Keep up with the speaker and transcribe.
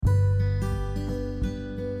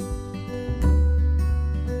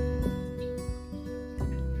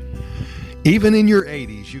Even in your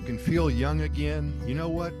 80s, you can feel young again. You know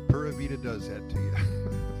what? Pura Vida does that to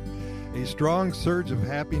you. A strong surge of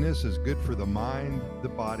happiness is good for the mind, the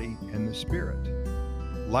body, and the spirit.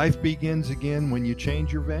 Life begins again when you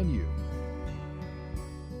change your venue.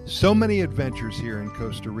 So many adventures here in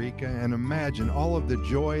Costa Rica, and imagine all of the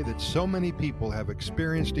joy that so many people have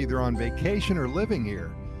experienced either on vacation or living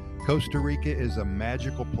here. Costa Rica is a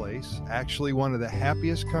magical place, actually one of the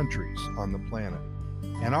happiest countries on the planet.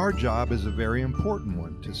 And our job is a very important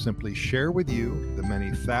one, to simply share with you the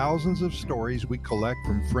many thousands of stories we collect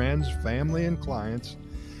from friends, family, and clients.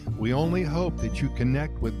 We only hope that you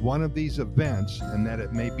connect with one of these events and that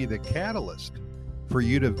it may be the catalyst for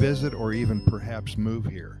you to visit or even perhaps move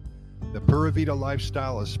here. The Pura Vida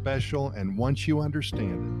lifestyle is special, and once you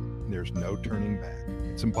understand it, there's no turning back.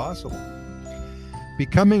 It's impossible.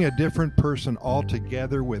 Becoming a different person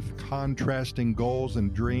altogether, with contrasting goals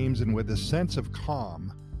and dreams and with a sense of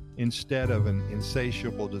calm instead of an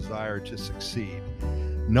insatiable desire to succeed.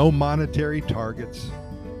 No monetary targets,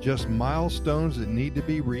 just milestones that need to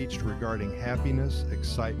be reached regarding happiness,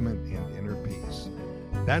 excitement, and inner peace.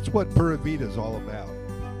 That's what Pura Vida is all about.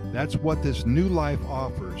 That's what this new life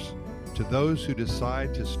offers to those who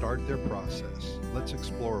decide to start their process. Let's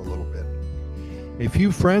explore a little bit. A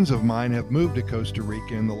few friends of mine have moved to Costa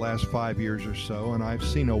Rica in the last 5 years or so, and I've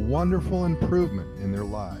seen a wonderful improvement in their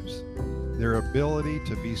lives. Their ability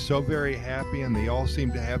to be so very happy, and they all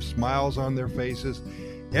seem to have smiles on their faces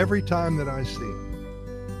every time that I see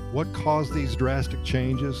them. What caused these drastic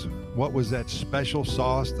changes? What was that special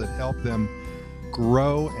sauce that helped them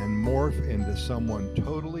grow and morph into someone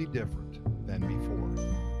totally different than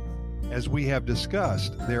before? As we have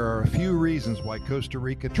discussed, there are a few reasons why Costa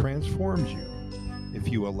Rica transforms you if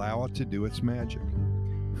you allow it to do its magic.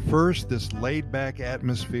 First, this laid-back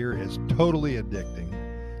atmosphere is totally addicting.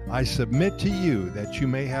 I submit to you that you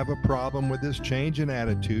may have a problem with this change in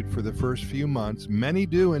attitude for the first few months. Many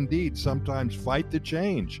do indeed sometimes fight the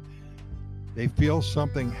change. They feel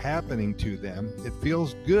something happening to them. It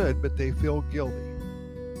feels good, but they feel guilty.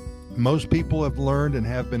 Most people have learned and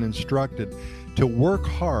have been instructed to work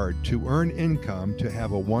hard to earn income to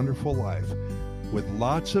have a wonderful life, with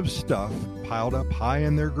lots of stuff piled up high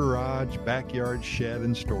in their garage, backyard, shed,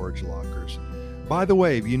 and storage lockers. By the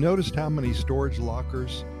way, have you noticed how many storage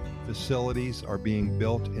lockers facilities are being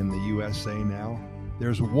built in the USA now?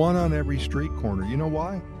 There's one on every street corner. You know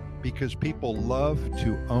why? Because people love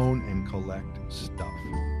to own and collect stuff.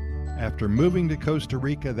 After moving to Costa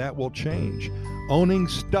Rica, that will change. Owning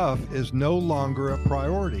stuff is no longer a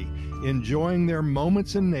priority. Enjoying their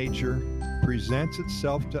moments in nature presents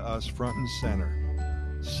itself to us front and center.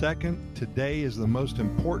 Second, today is the most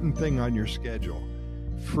important thing on your schedule.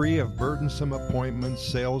 Free of burdensome appointments,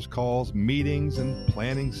 sales calls, meetings, and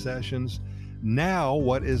planning sessions. Now,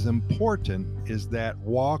 what is important is that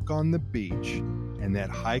walk on the beach and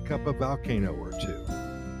that hike up a volcano or two.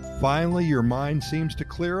 Finally, your mind seems to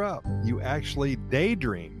clear up. You actually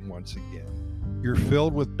daydream once again. You're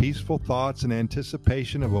filled with peaceful thoughts and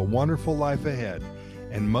anticipation of a wonderful life ahead.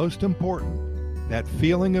 And most important, that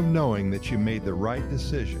feeling of knowing that you made the right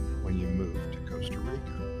decision when you moved to Costa Rica.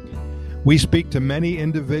 We speak to many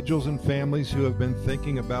individuals and families who have been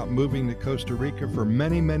thinking about moving to Costa Rica for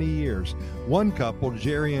many, many years. One couple,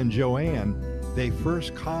 Jerry and Joanne, they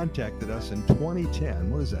first contacted us in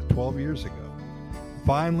 2010. What is that, 12 years ago?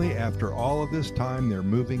 Finally, after all of this time, they're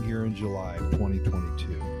moving here in July of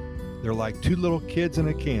 2022. They're like two little kids in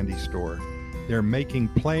a candy store. They're making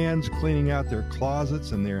plans, cleaning out their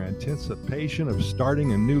closets, and their anticipation of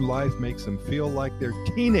starting a new life makes them feel like they're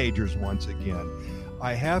teenagers once again.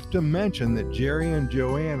 I have to mention that Jerry and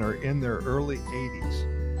Joanne are in their early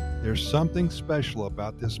 80s. There's something special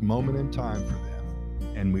about this moment in time for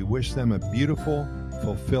them, and we wish them a beautiful,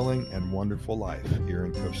 fulfilling, and wonderful life here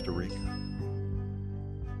in Costa Rica.